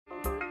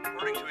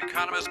According to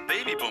economists,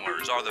 baby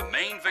boomers are the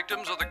main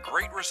victims of the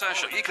Great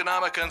Recession.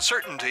 Economic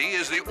uncertainty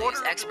is the order.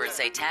 These experts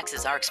say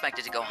taxes are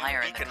expected to go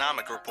higher.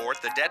 Economic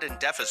report, the debt and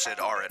deficit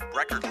are at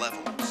record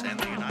levels in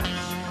the United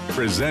States.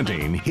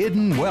 Presenting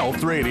Hidden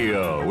Wealth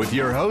Radio with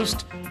your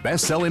host,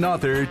 best-selling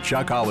author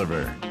Chuck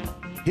Oliver.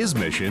 His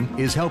mission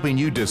is helping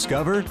you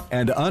discover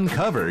and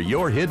uncover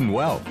your hidden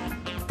wealth.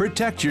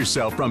 Protect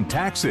yourself from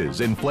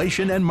taxes,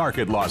 inflation, and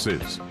market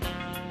losses.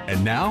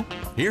 And now,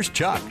 here's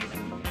Chuck.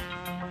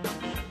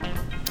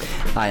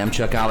 Hi, I'm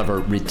Chuck Oliver,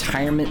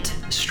 retirement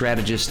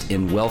strategist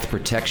and wealth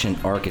protection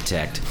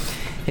architect.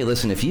 Hey,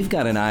 listen, if you've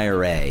got an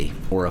IRA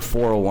or a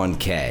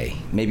 401k,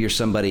 maybe you're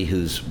somebody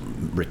who's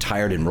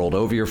retired and rolled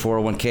over your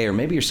 401k, or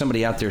maybe you're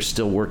somebody out there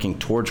still working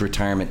towards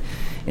retirement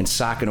and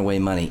socking away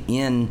money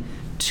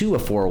into a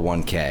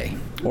 401k,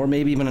 or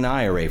maybe even an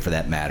IRA for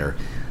that matter.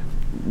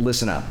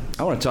 Listen up.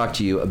 I want to talk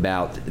to you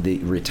about the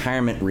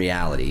retirement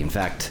reality. In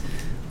fact,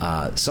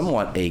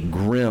 somewhat a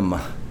grim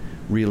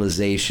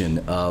realization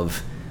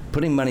of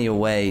putting money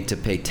away to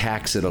pay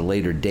tax at a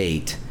later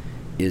date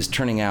is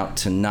turning out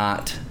to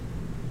not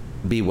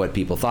be what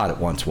people thought it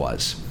once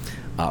was,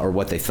 or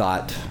what they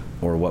thought,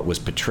 or what was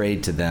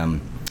portrayed to them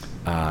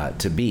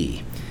to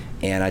be.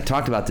 And I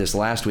talked about this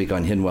last week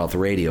on Hidden Wealth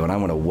Radio, and I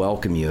want to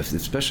welcome you,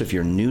 especially if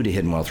you're new to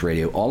Hidden Wealth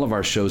Radio. All of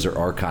our shows are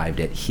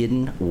archived at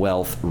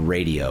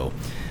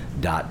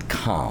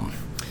hiddenwealthradio.com.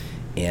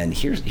 And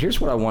here's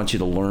what I want you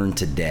to learn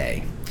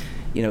today.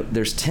 You know,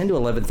 there's 10 to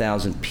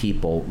 11,000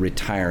 people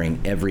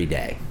retiring every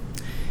day.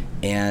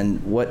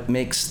 And what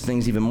makes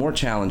things even more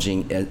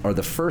challenging are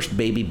the first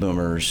baby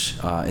boomers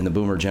in the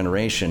boomer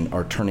generation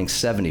are turning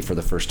 70 for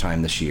the first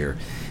time this year.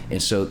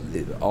 And so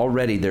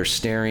already they're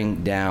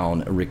staring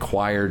down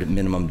required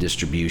minimum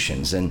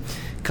distributions. And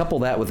couple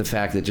that with the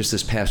fact that just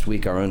this past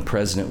week, our own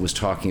president was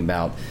talking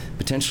about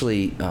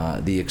potentially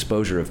the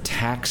exposure of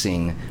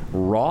taxing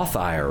Roth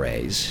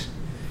IRAs.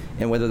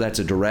 And whether that's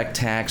a direct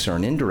tax or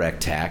an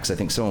indirect tax, I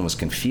think someone was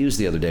confused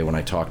the other day when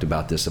I talked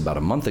about this about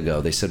a month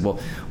ago. They said, well,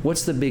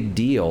 what's the big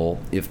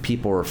deal if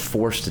people are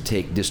forced to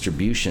take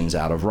distributions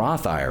out of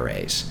Roth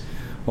IRAs?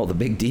 Well, the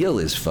big deal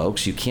is,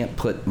 folks, you can't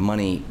put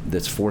money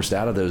that's forced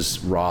out of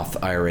those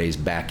Roth IRAs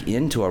back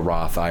into a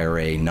Roth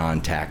IRA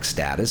non-tax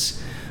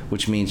status,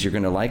 which means you're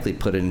going to likely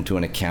put it into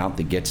an account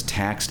that gets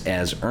taxed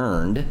as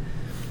earned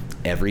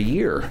every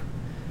year.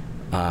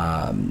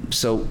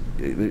 So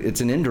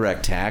it's an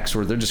indirect tax,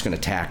 or they're just going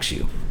to tax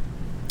you.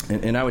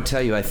 And I would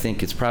tell you, I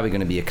think it's probably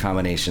going to be a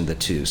combination of the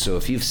two. So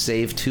if you've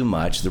saved too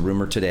much, the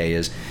rumor today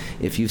is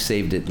if you've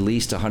saved at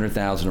least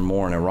 $100,000 or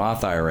more in a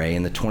Roth IRA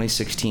in the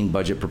 2016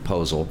 budget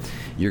proposal,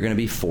 you're going to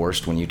be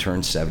forced when you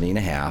turn 70 and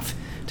a half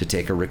to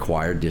take a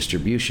required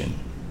distribution,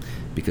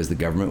 because the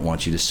government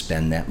wants you to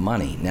spend that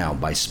money. Now,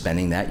 by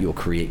spending that, you'll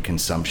create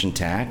consumption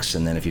tax,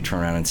 and then if you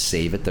turn around and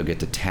save it, they'll get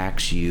to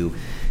tax you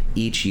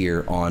each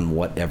year on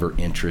whatever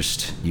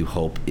interest you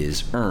hope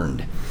is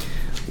earned.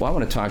 Well, I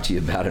want to talk to you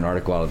about an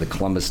article out of the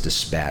Columbus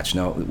Dispatch.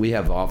 Now, we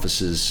have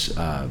offices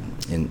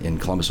in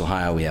Columbus,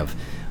 Ohio. We have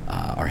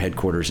our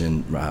headquarters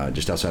in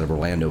just outside of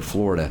Orlando,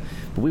 Florida.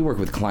 But we work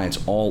with clients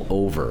all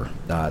over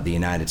the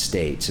United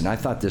States. And I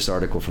thought this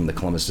article from the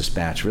Columbus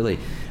Dispatch really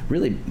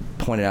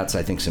pointed out,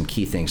 I think, some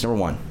key things. Number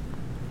one,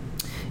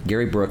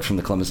 Gary Brooks from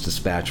the Columbus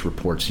Dispatch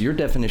reports, your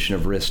definition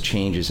of risk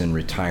changes in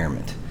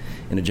retirement.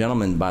 And a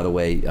gentleman, by the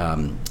way,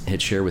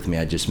 had shared with me,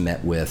 I just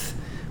met with,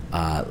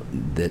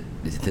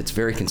 that's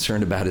very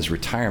concerned about his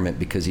retirement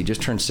because he just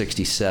turned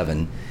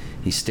 67.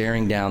 He's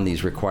staring down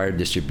these required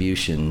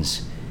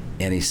distributions,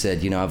 and he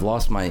said, you know, I've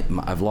lost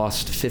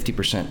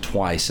 50%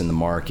 twice in the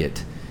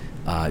market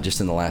just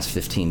in the last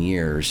 15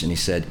 years. And he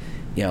said,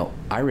 you know,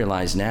 I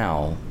realize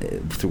now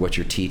through what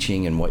you're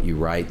teaching and what you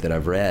write that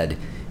I've read,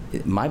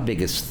 my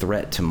biggest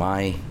threat to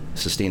my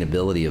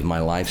sustainability of my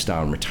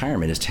lifestyle and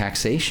retirement is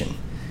taxation.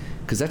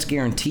 Because that's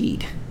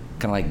guaranteed,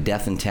 kind of like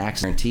death and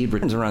tax guaranteed.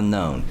 Returns are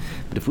unknown.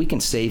 But if we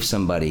can save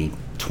somebody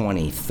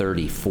 20,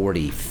 30,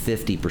 40,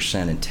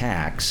 50% in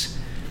tax,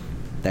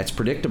 that's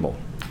predictable.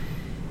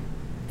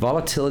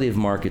 Volatility of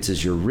markets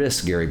is your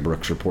risk, Gary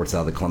Brooks reports out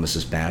of the Columbus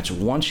Dispatch.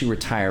 Once you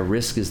retire,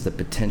 risk is the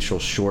potential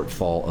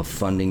shortfall of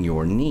funding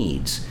your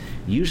needs,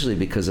 usually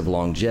because of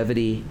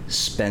longevity,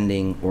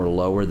 spending, or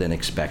lower than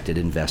expected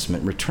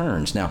investment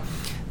returns. Now,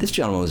 this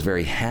gentleman was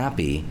very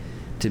happy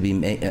to be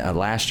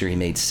last year he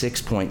made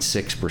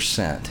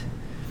 6.6%.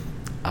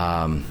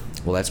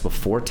 Well, that's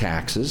before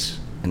taxes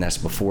and that's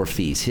before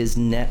fees. His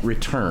net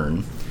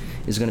return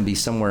is going to be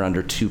somewhere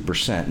under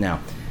 2%. Now,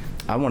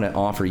 I want to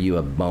offer you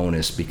a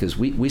bonus because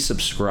we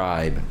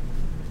subscribe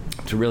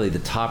to really the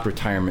top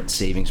retirement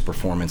savings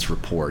performance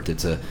report.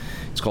 It's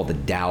called the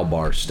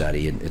Dalbar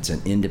study. It's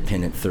an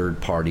independent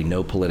third party,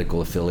 no political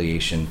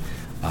affiliation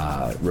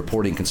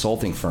reporting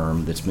consulting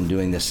firm that's been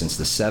doing this since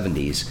the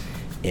 70s.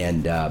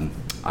 And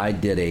I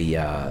did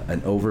an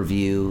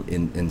overview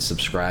in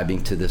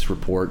subscribing to this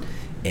report,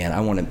 and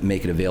I want to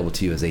make it available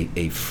to you as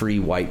a free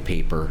white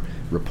paper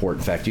report.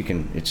 In fact,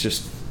 it's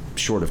just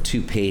short of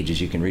 2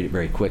 pages. You can read it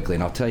very quickly,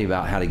 and I'll tell you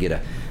about how to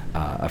get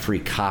a free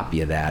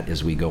copy of that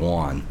as we go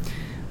on.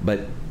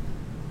 But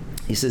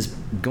he says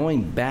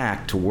going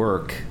back to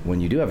work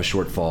when you do have a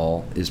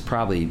shortfall is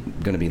probably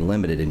going to be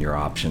limited in your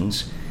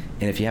options.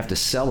 And if you have to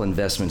sell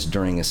investments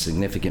during a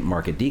significant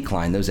market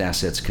decline, those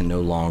assets can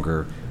no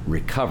longer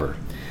recover.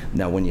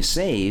 Now, when you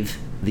save,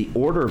 the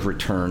order of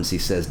returns, he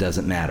says,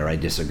 doesn't matter. I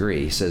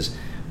disagree. He says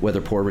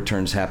whether poor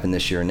returns happen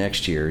this year or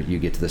next year, you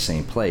get to the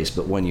same place.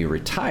 But when you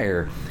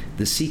retire,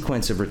 the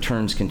sequence of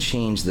returns can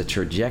change the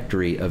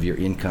trajectory of your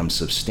income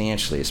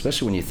substantially,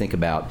 especially when you think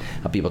about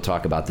how people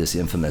talk about this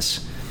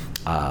infamous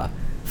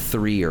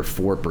 3 or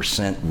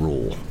 4%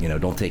 rule.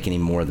 Don't take any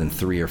more than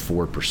 3 or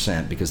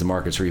 4% because the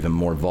markets are even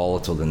more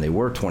volatile than they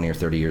were 20 or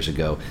 30 years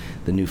ago.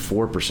 The new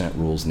 4%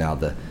 rules now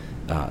the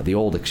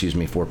old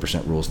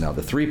 4% rule is now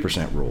the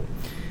 3% rule.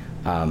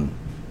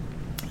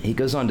 He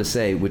goes on to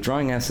say,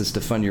 withdrawing assets to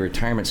fund your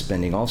retirement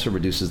spending also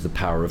reduces the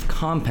power of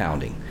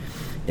compounding.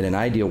 In an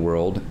ideal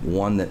world,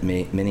 one that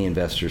many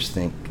investors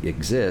think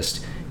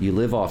exists, you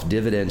live off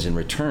dividends and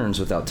returns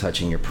without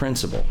touching your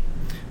principal.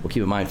 Well,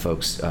 keep in mind,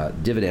 folks,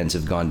 dividends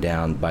have gone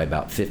down by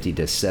about 50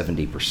 to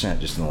 70%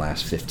 just in the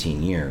last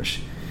 15 years.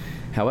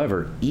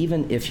 However,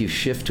 even if you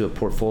shift to a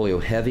portfolio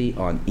heavy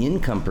on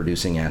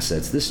income-producing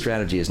assets, this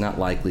strategy is not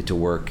likely to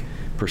work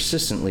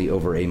persistently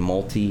over a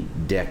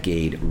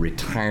multi-decade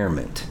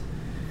retirement.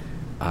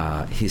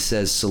 He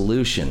says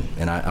solution,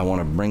 and I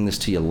want to bring this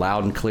to you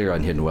loud and clear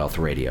on Hidden Wealth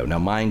Radio. Now,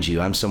 mind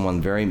you, I'm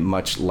someone very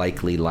much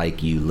likely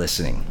like you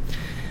listening.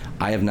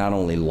 I have not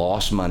only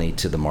lost money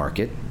to the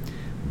market,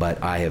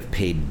 but I have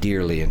paid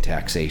dearly in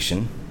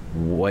taxation,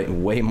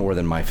 way more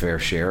than my fair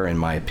share, in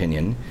my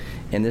opinion.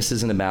 And this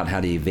isn't about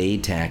how to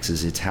evade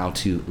taxes, it's how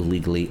to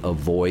legally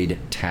avoid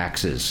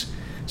taxes.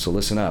 So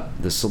listen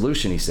up. The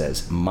solution, he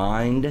says,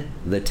 mind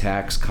the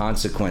tax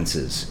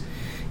consequences.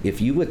 If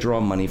you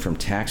withdraw money from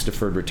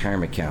tax-deferred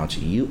retirement accounts,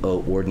 you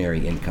owe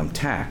ordinary income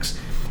tax.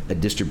 A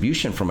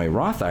distribution from a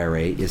Roth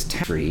IRA is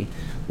tax-free,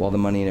 while the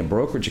money in a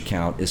brokerage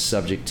account is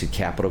subject to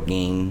capital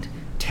gain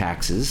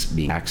taxes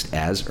being taxed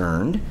as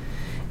earned.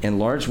 And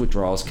large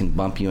withdrawals can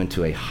bump you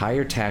into a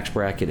higher tax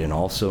bracket and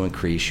also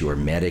increase your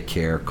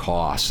Medicare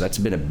costs. That's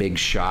been a big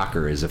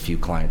shocker, as a few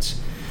clients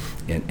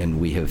and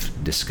we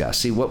have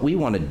discussed. See, what we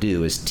want to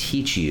do is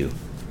teach you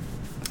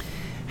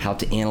how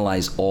to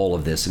analyze all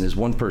of this. And as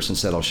one person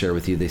said, I'll share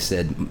with you, they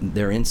said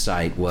their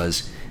insight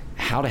was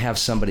how to have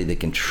somebody that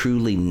can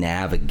truly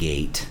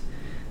navigate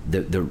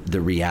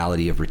the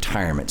reality of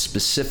retirement,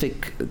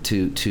 specific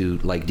to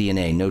like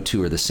DNA, no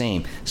two are the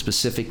same,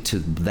 specific to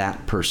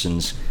that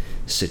person's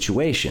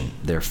situation,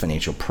 their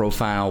financial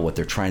profile, what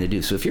they're trying to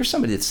do. So if you're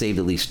somebody that saved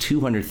at least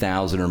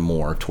 $200,000 or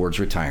more towards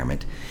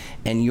retirement,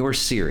 and you're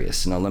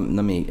serious, now let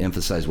me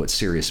emphasize what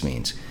serious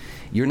means.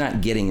 You're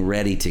not getting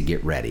ready to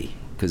get ready,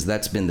 because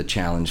that's been the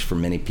challenge for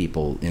many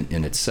people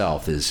in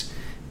itself, is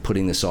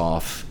putting this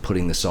off,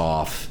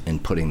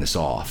 and putting this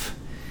off.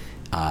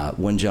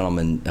 One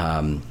gentleman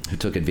who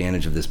took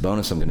advantage of this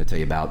bonus I'm going to tell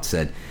you about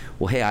said,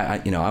 well, hey,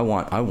 I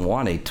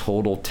want a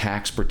total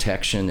tax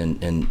protection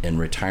and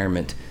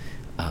retirement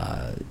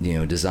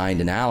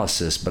designed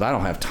analysis, but I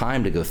don't have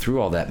time to go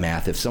through all that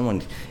math. If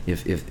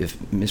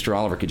Mr.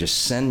 Oliver could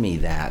just send me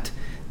that,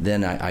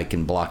 then I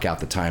can block out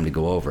the time to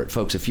go over it.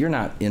 Folks, if you're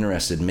not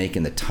interested in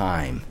making the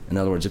time, in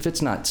other words, if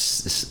it's not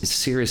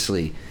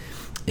seriously,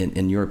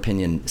 in your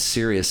opinion,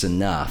 serious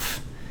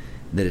enough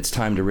that it's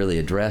time to really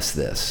address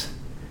this,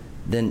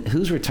 then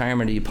whose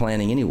retirement are you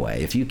planning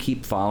anyway? If you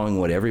keep following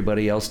what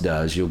everybody else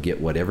does, you'll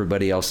get what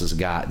everybody else has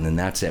gotten, and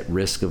that's at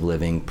risk of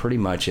living pretty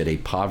much at a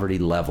poverty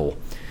level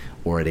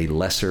or at a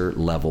lesser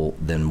level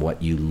than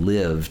what you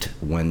lived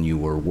when you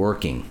were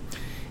working.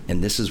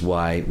 And this is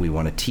why we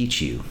want to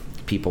teach you,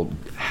 people,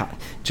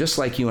 just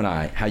like you and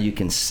I, how you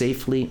can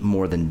safely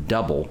more than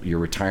double your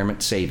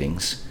retirement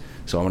savings.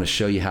 So I want to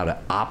show you how to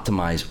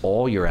optimize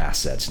all your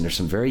assets. And there's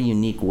some very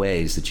unique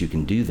ways that you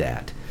can do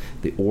that.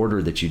 The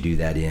order that you do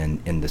that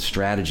in and the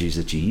strategies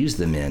that you use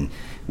them in.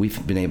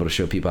 We've been able to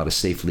show people how to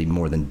safely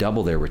more than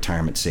double their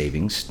retirement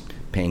savings,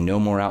 paying no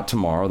more out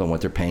tomorrow than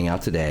what they're paying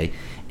out today,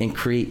 and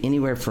create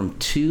anywhere from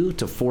 2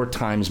 to 4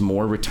 times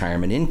more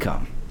retirement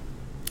income.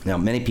 Now,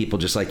 many people,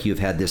 just like you, have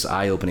had this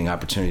eye-opening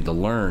opportunity to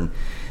learn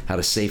how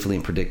to safely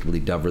and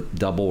predictably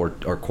double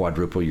or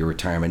quadruple your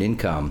retirement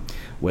income,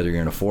 whether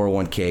you're in a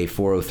 401k,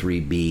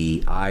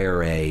 403b,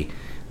 IRA.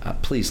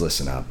 Please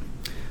listen up.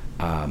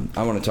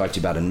 I want to talk to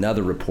you about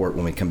another report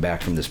when we come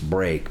back from this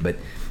break, but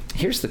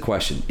here's the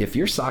question. If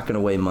you're socking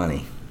away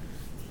money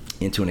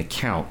into an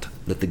account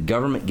that the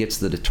government gets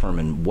to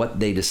determine what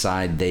they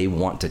decide they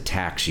want to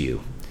tax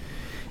you,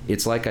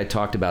 it's like I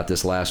talked about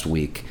this last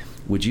week.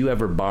 Would you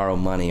ever borrow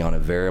money on a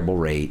variable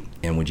rate,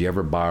 and would you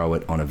ever borrow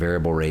it on a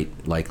variable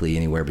rate likely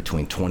anywhere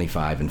between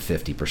 25 and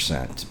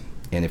 50%?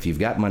 And if you've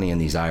got money in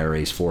these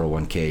IRAs,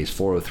 401ks,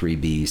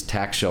 403bs,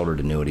 tax sheltered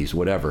annuities,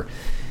 whatever,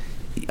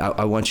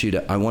 I want you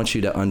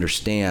to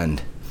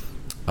understand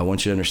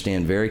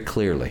very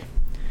clearly,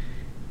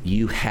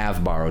 you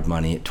have borrowed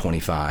money at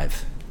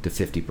 25 to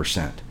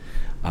 50%.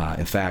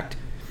 In fact,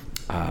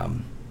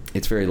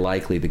 it's very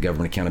likely the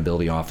Government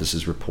Accountability Office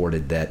has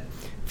reported that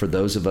for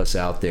those of us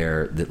out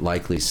there that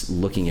likely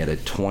looking at a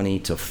 20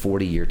 to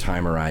 40 year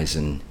time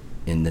horizon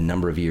in the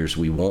number of years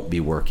we won't be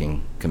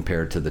working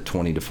compared to the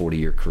 20 to 40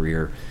 year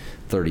career,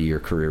 30 year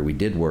career we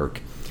did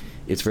work,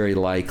 it's very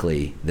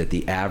likely that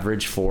the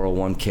average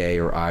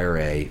 401k or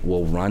IRA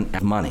will run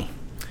out of money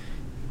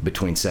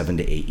between 7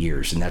 to 8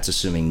 years. And that's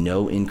assuming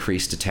no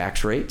increase to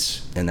tax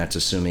rates, and that's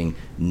assuming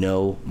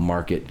no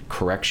market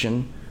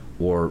correction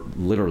or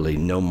literally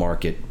no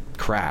market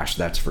crash,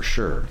 that's for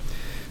sure.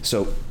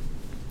 So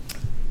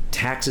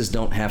taxes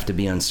don't have to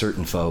be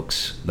uncertain,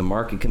 folks. The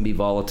market can be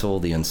volatile.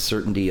 The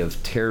uncertainty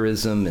of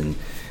terrorism and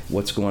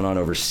what's going on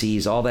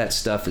overseas, all that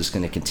stuff is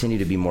going to continue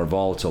to be more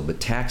volatile, but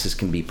taxes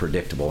can be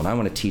predictable. And I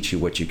want to teach you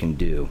what you can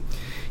do.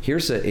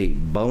 Here's a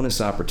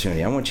bonus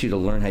opportunity. I want you to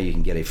learn how you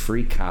can get a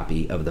free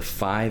copy of the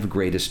 5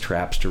 Greatest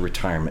Traps to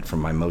Retirement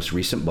from my most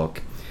recent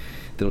book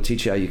that'll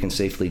teach you how you can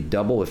safely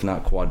double, if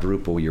not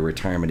quadruple, your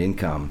retirement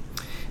income.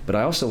 But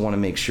I also want to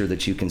make sure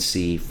that you can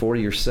see for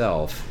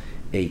yourself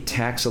a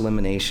tax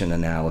elimination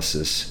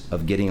analysis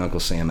of getting Uncle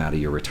Sam out of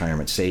your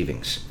retirement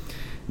savings.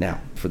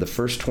 Now, for the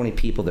first 20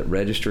 people that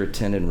register,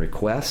 attend, and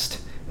request,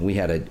 we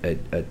had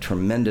a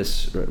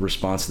tremendous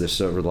response to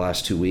this over the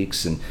last 2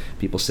 weeks, and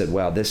people said,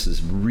 wow, this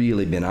has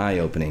really been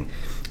eye-opening.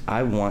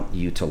 I want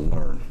you to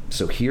learn.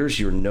 So here's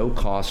your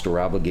no-cost or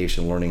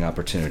obligation learning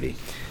opportunity.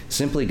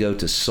 Simply go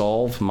to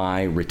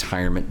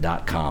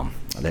solvemyretirement.com.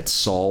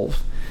 That's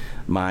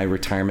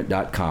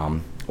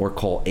solvemyretirement.com, or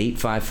call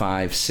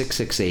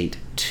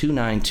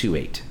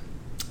 855-668-2928.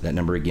 That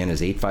number again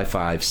is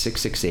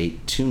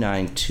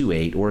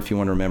 855-668-2928, or if you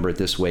want to remember it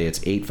this way, it's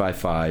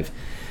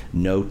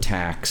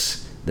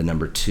 855-NO-TAX, the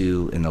number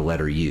 2 and the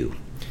letter U.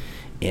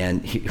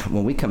 And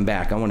when we come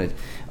back, I want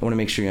to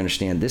make sure you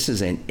understand this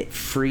is a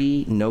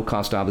free,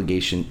 no-cost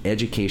obligation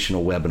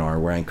educational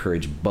webinar where I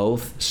encourage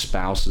both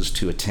spouses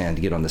to attend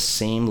to get on the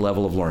same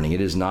level of learning.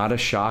 It is not a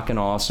shock and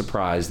awe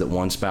surprise that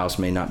one spouse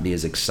may not be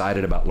as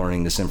excited about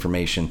learning this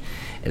information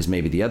as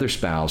maybe the other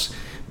spouse,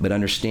 but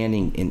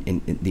understanding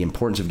in the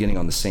importance of getting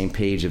on the same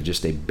page of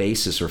just a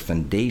basis or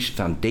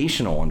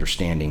foundational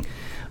understanding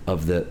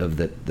of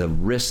the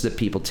risks that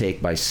people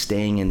take by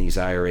staying in these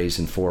IRAs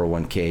and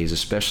 401ks,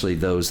 especially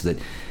those that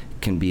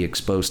can be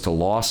exposed to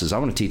losses. I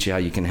want to teach you how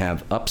you can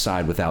have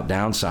upside without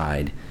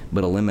downside,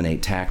 but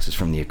eliminate taxes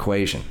from the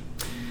equation.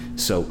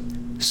 So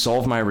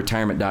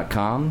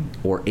solvemyretirement.com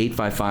or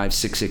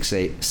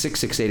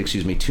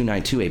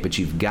 855-668-2928, but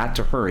you've got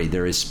to hurry.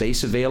 There is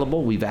space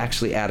available. We've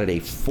actually added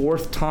a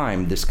 4th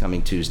time this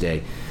coming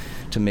Tuesday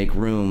to make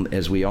room,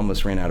 as we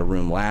almost ran out of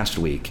room last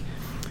week.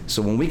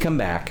 So when we come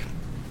back,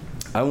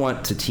 I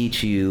want to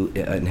teach you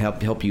and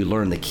help you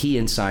learn the key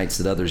insights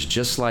that others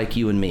just like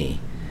you and me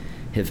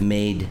have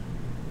made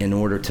in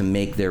order to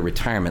make their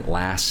retirement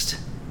last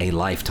a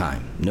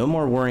lifetime. No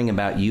more worrying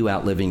about you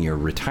outliving your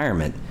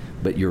retirement,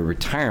 but your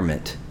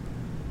retirement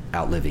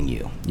outliving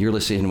you. You're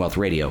listening to Wealth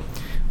Radio.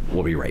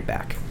 We'll be right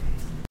back.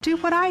 Do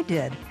what I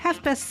did.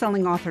 Have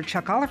best-selling author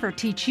Chuck Oliver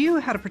teach you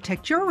how to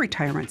protect your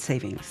retirement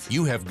savings.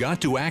 You have got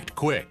to act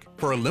quick.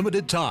 For a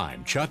limited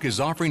time, Chuck is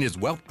offering his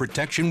wealth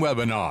protection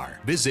webinar.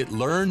 Visit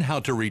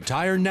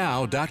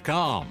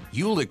learnhowtoretirenow.com.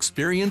 You'll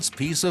experience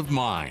peace of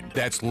mind.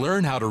 That's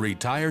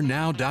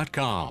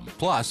learnhowtoretirenow.com.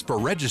 Plus, for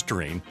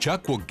registering,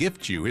 Chuck will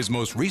gift you his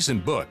most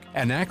recent book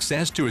and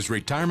access to his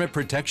retirement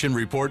protection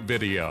report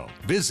video.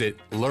 Visit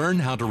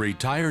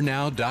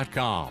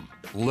learnhowtoretirenow.com.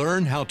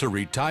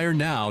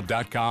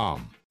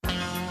 learnhowtoretirenow.com.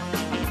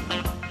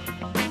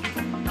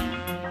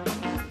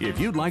 If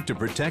you'd like to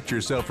protect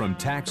yourself from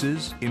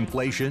taxes,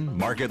 inflation,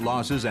 market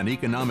losses, and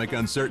economic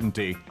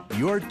uncertainty,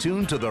 you're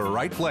tuned to the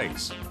right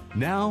place.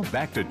 Now,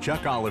 back to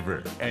Chuck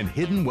Oliver and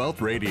Hidden Wealth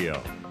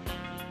Radio.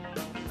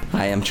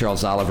 Hi, I'm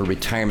Charles Oliver,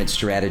 retirement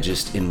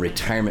strategist and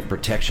retirement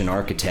protection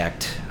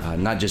architect.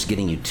 Not just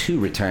getting you to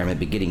retirement,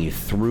 but getting you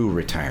through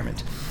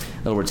retirement.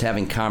 In other words,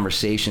 having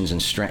conversations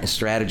and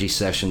strategy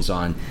sessions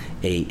on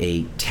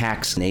a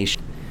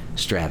taxation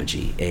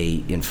strategy,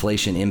 a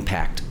inflation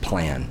impact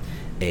plan,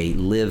 a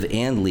live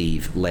and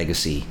leave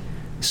legacy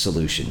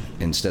solution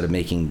instead of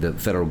making the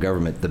federal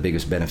government the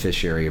biggest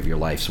beneficiary of your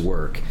life's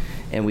work.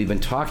 And we've been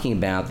talking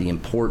about the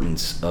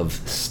importance of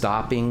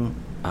stopping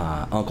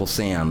Uncle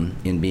Sam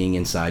in being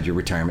inside your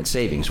retirement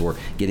savings, or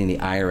getting the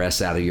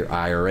IRS out of your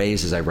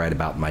IRAs, as I write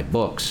about in my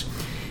books.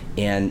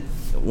 And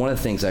one of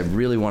the things I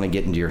really want to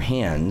get into your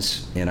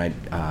hands, and I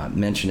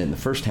mentioned it in the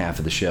first half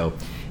of the show,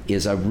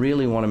 is I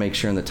really want to make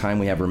sure in the time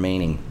we have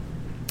remaining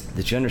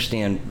that you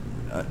understand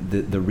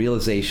the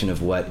realization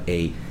of what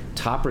a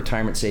top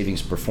retirement savings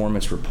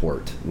performance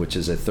report, which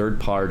is a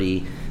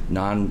third-party,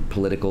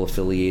 non-political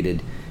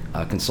affiliated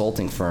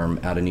consulting firm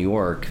out of New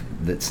York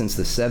that since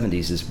the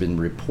 70s has been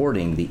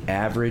reporting the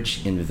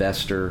average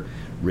investor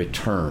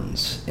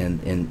returns.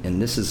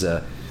 And this is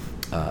a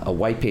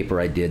white paper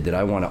I did that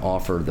I want to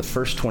offer the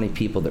first 20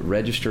 people that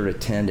register,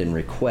 attend, and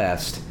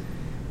request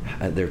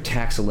their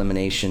tax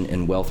elimination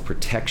and wealth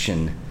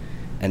protection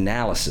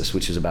analysis,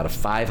 which is about a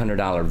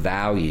 $500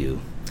 value.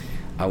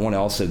 I want to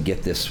also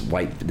get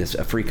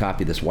a free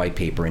copy of this white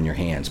paper in your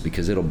hands,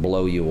 because it'll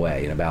blow you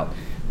away. In about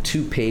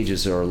 2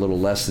 pages or a little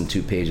less than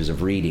 2 pages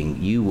of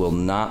reading, you will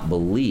not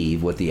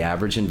believe what the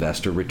average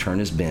investor return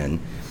has been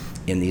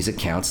in these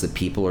accounts that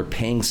people are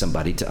paying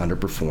somebody to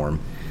underperform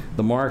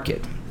the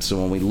market. So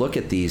when we look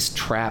at these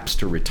traps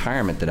to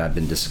retirement that I've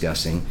been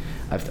discussing,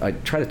 I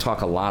try to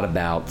talk a lot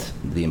about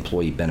the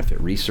Employee Benefit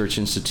Research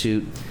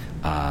Institute,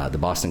 the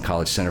Boston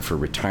College Center for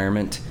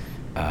Retirement,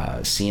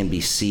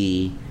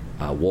 CNBC,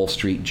 Wall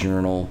Street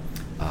Journal,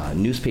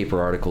 newspaper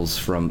articles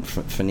from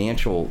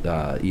financial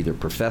either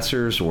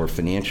professors or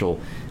financial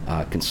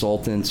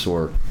consultants,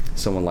 or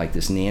someone like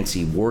this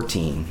Nancy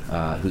Wortine,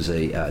 who's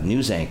a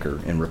news anchor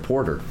and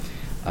reporter.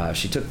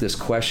 She took this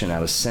question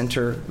out of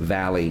Center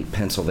Valley,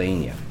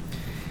 Pennsylvania.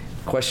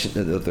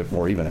 Question,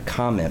 or even a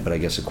comment, but I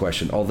guess a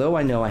question. Although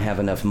I know I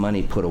have enough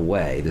money put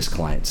away, this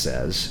client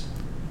says,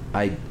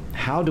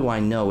 how do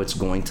I know it's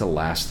going to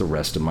last the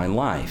rest of my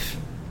life?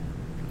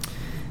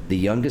 The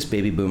youngest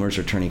baby boomers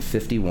are turning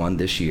 51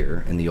 this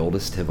year, and the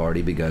oldest have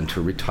already begun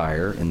to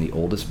retire, and the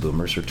oldest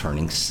boomers are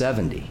turning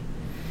 70.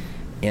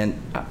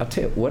 And I'll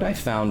tell you what I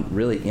found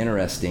really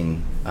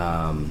interesting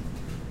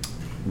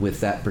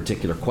with that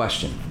particular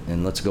question,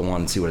 and let's go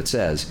on and see what it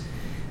says.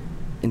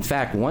 In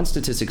fact, one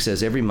statistic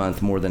says every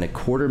month more than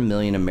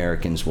 250,000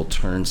 Americans will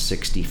turn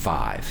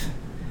 65.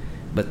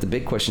 But the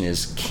big question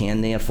is, can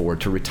they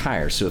afford to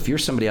retire? So if you're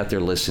somebody out there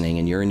listening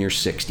and you're in your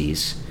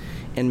 60s,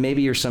 and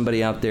maybe you're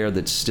somebody out there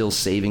that's still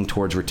saving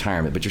towards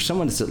retirement, but you're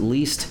someone that's at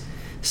least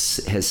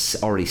has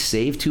already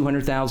saved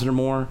 $200,000 or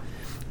more,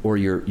 or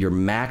you're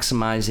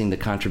maximizing the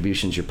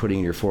contributions you're putting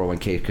in your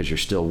 401k because you're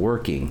still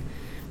working,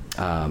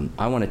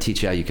 I want to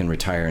teach you how you can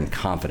retire in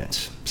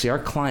confidence. See, our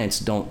clients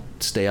don't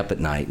stay up at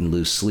night and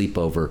lose sleep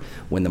over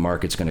when the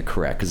market's going to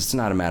correct, because it's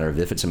not a matter of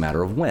if, it's a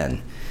matter of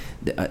when.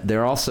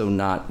 They're also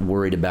not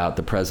worried about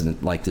the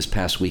president, like this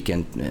past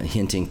weekend,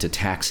 hinting to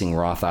taxing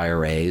Roth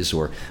IRAs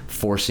or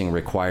forcing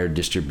required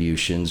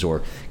distributions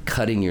or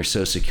cutting your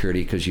Social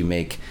Security because you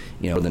make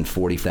more than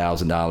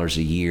 $40,000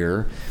 a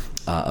year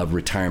of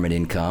retirement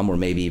income, or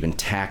maybe even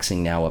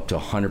taxing now up to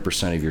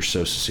 100% of your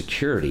Social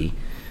Security.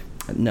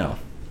 No.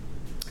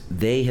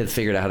 They have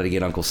figured out how to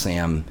get Uncle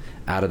Sam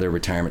out of their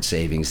retirement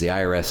savings, the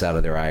IRS out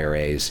of their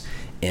IRAs,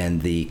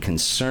 and the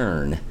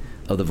concern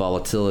of the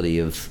volatility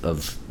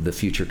of the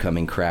future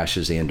coming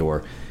crashes and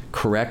or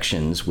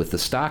corrections with the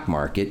stock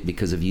market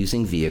because of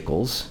using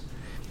vehicles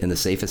in the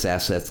safest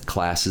asset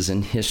classes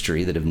in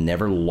history that have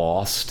never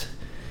lost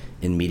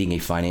in meeting a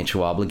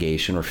financial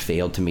obligation or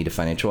failed to meet a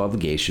financial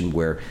obligation,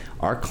 where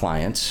our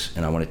clients,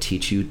 and I want to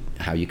teach you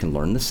how you can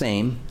learn the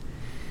same,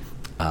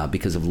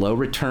 because of low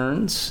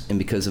returns and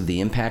because of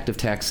the impact of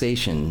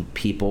taxation,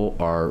 people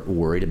are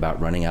worried about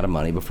running out of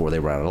money before they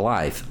run out of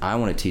life. I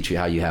want to teach you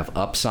how you have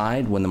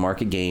upside when the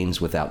market gains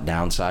without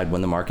downside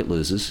when the market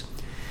loses.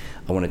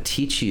 I want to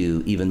teach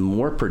you even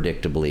more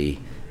predictably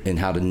in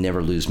how to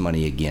never lose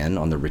money again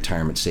on the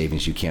retirement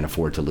savings you can't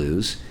afford to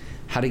lose,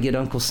 how to get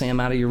Uncle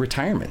Sam out of your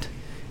retirement.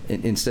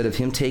 Instead of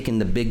him taking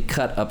the big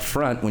cut up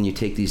front when you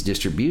take these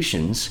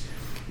distributions,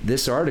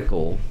 this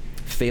article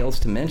fails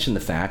to mention the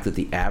fact that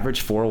the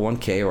average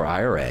 401k or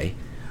IRA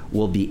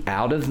will be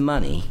out of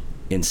money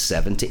in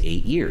 7 to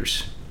 8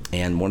 years.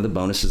 And one of the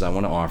bonuses I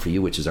want to offer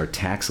you, which is our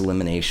tax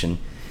elimination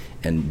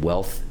and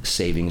wealth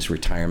savings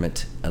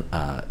retirement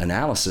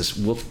analysis,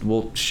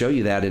 will show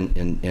you that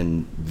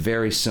in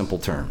very simple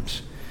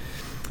terms.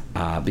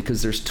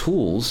 Because there's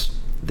tools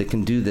that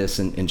can do this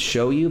and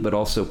show you, but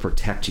also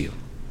protect you.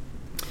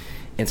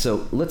 And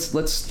so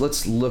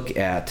let's look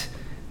at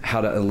how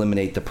to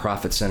eliminate the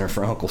profit center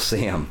for Uncle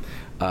Sam.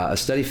 A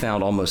study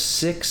found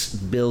almost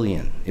 $6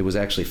 billion, it was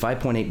actually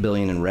 $5.8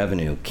 billion in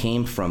revenue,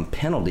 came from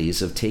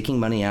penalties of taking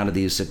money out of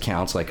these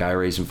accounts like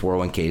IRAs and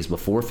 401ks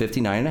before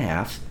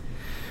 59.5,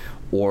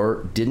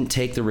 or didn't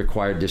take the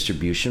required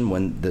distribution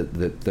when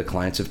the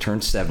clients have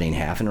turned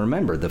 70.5. And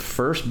remember, the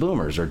first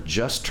boomers are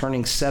just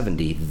turning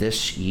 70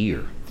 this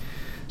year.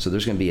 So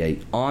there's going to be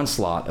an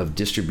onslaught of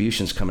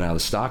distributions coming out of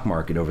the stock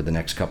market over the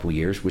next couple of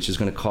years, which is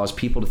going to cause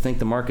people to think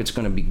the market's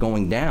going to be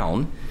going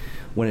down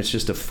when it's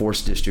just a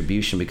forced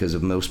distribution because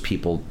of most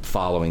people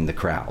following the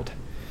crowd.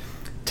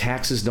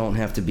 Taxes don't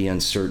have to be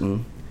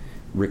uncertain.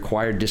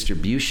 Required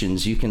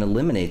distributions, you can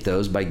eliminate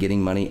those by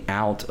getting money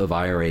out of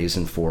IRAs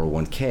and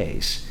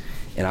 401ks.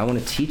 And I want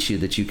to teach you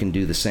that you can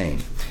do the same.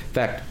 In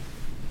fact,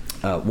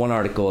 one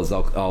article is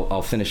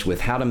I'll finish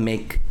with how to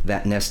make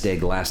that nest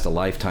egg last a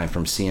lifetime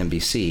from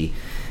CNBC.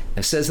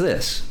 It says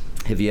this: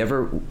 have you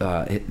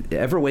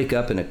ever wake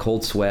up in a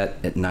cold sweat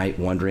at night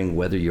wondering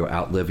whether you'll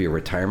outlive your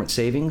retirement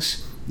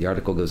savings? The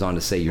article goes on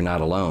to say you're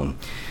not alone.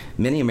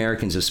 Many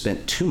Americans have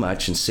spent too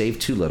much and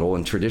saved too little,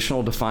 and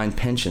traditional defined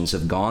pensions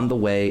have gone the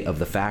way of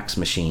the fax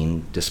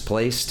machine,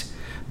 displaced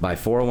by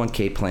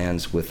 401k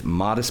plans with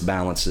modest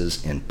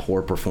balances and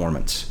poor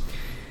performance.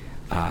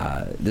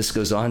 This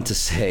goes on to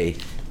say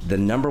the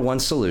number one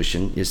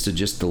solution is to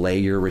just delay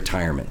your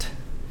retirement.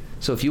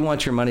 So if you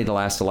want your money to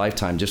last a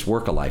lifetime, just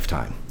work a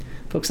lifetime.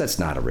 Folks, that's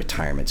not a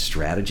retirement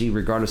strategy,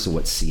 regardless of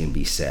what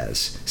CNBC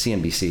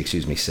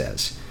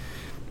says.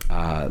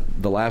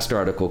 The last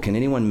article, can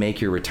anyone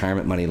make your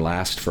retirement money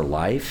last for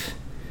life?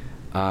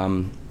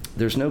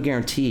 there's no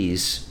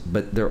guaretees,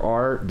 but there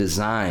are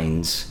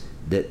designs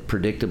that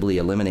predictably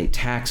eliminate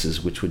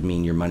taxes, which would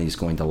mean your money is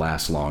going to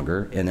last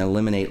longer, and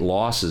eliminate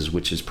losses,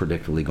 which is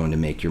predictably going to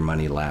make your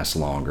money last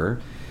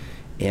longer.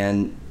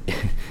 And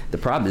the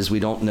problem is we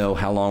don't know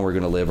how long we're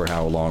going to live or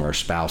how long our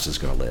spouse is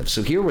going to live.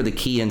 So here were the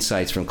key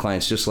insights from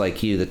clients just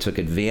like you that took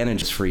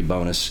advantage of this free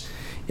bonus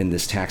in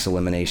this tax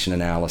elimination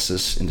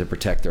analysis and to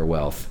protect their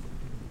wealth.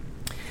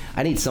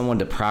 I need someone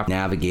to properly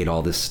navigate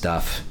all this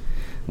stuff,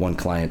 one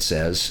client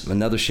says.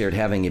 Another shared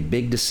having a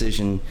big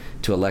decision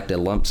to elect a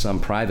lump sum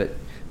private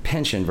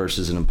pension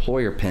versus an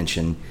employer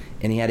pension,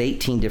 and he had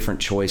 18 different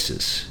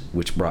choices,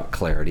 which brought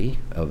clarity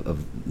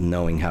of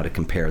knowing how to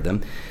compare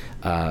them.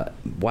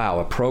 Wow,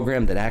 a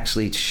program that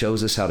actually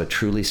shows us how to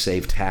truly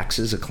save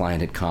taxes, a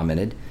client had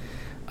commented.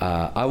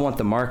 I want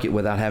the market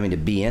without having to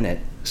be in it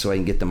so I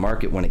can get the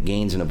market when it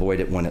gains and avoid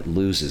it when it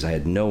loses. I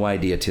had no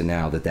idea till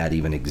now that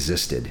even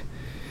existed.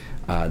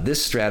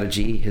 This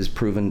strategy has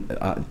proven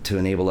to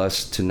enable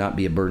us to not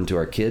be a burden to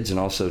our kids and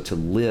also to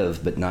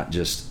live but not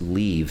just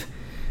leave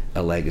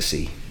a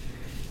legacy,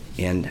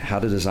 and how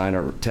to design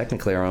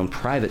our own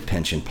private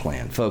pension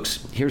plan.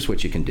 Folks, here's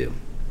what you can do.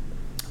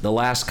 The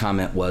last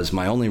comment was,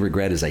 my only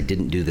regret is I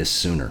didn't do this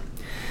sooner.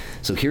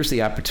 So here's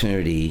the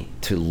opportunity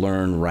to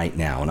learn right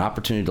now, an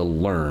opportunity to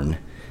learn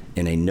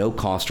in a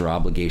no-cost or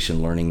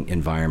obligation learning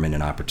environment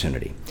and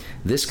opportunity.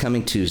 This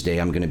coming Tuesday,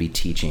 I'm going to be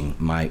teaching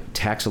my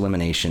tax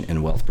elimination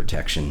and wealth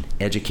protection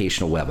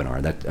educational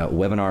webinar. That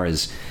webinar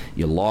is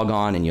you log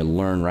on and you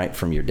learn right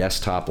from your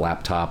desktop,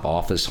 laptop,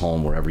 office,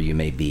 home, wherever you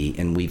may be.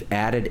 And we've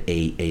added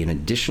an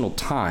additional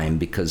time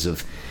because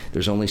of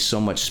there's only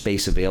so much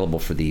space available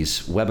for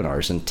these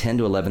webinars, and 10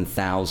 to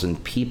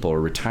 11,000 people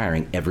are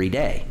retiring every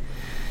day.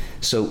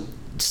 So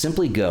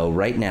simply go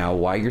right now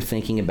while you're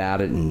thinking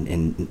about it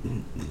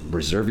and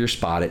reserve your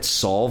spot at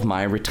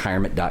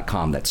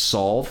solvemyretirement.com. That's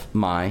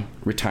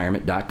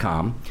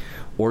solvemyretirement.com.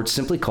 Or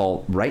simply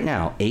call right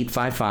now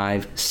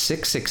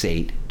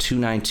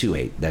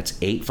 855-668-2928. That's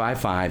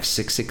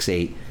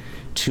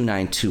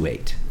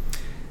 855-668-2928.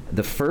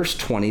 The first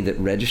 20 that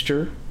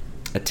register,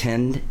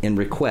 attend, and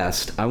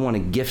request, I want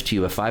to gift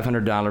you a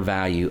 $500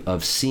 value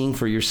of seeing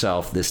for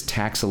yourself this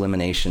tax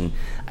elimination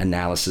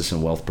analysis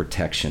and wealth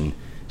protection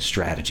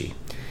strategy.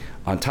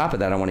 On top of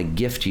that, I want to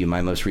gift you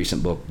my most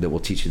recent book that will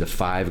teach you the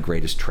 5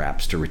 greatest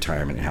traps to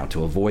retirement and how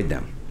to avoid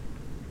them.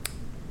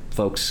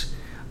 Folks,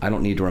 I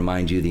don't need to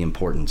remind you the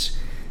importance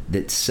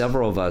that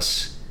several of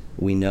us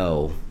we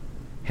know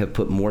have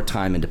put more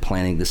time into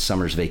planning this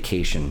summer's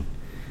vacation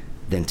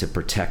than to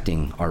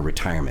protecting our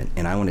retirement.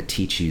 And I want to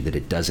teach you that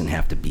it doesn't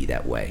have to be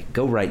that way.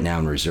 Go right now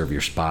and reserve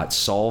your spot.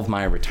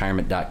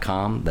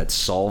 SolveMyRetirement.com.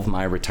 That's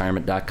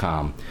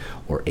SolveMyRetirement.com,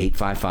 or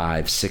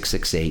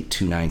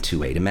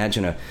 855-668-2928.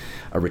 Imagine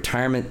a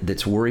retirement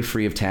that's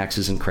worry-free of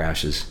taxes and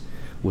crashes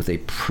with a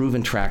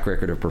proven track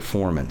record of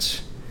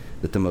performance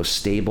that the most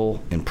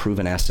stable and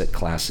proven asset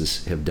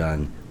classes have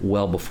done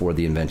well before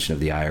the invention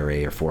of the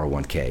IRA or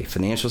 401k.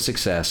 Financial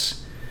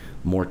success,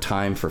 more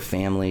time for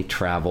family,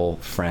 travel,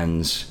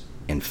 friends,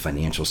 and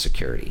financial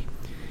security.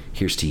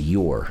 Here's to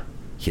your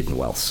hidden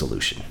wealth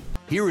solution.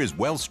 Here is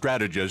wealth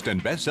strategist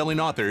and best-selling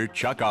author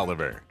Chuck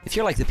Oliver. If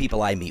you're like the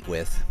people I meet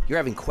with, you're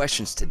having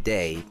questions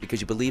today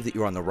because you believe that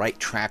you're on the right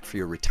track for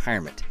your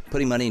retirement,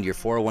 putting money into your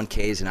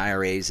 401ks and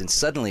IRAs, and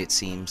suddenly it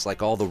seems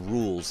like all the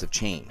rules have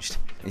changed,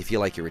 and you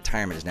feel like your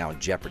retirement is now in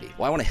jeopardy.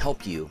 Well, I want to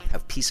help you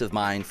have peace of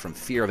mind from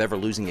fear of ever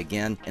losing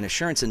again, and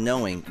assurance in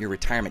knowing your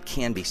retirement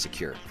can be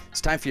secure.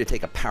 It's time for you to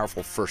take a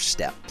powerful first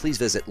step. Please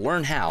visit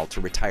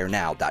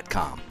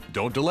learnhowtoretirenow.com.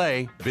 Don't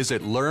delay.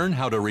 Visit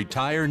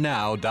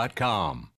learnhowtoretirenow.com.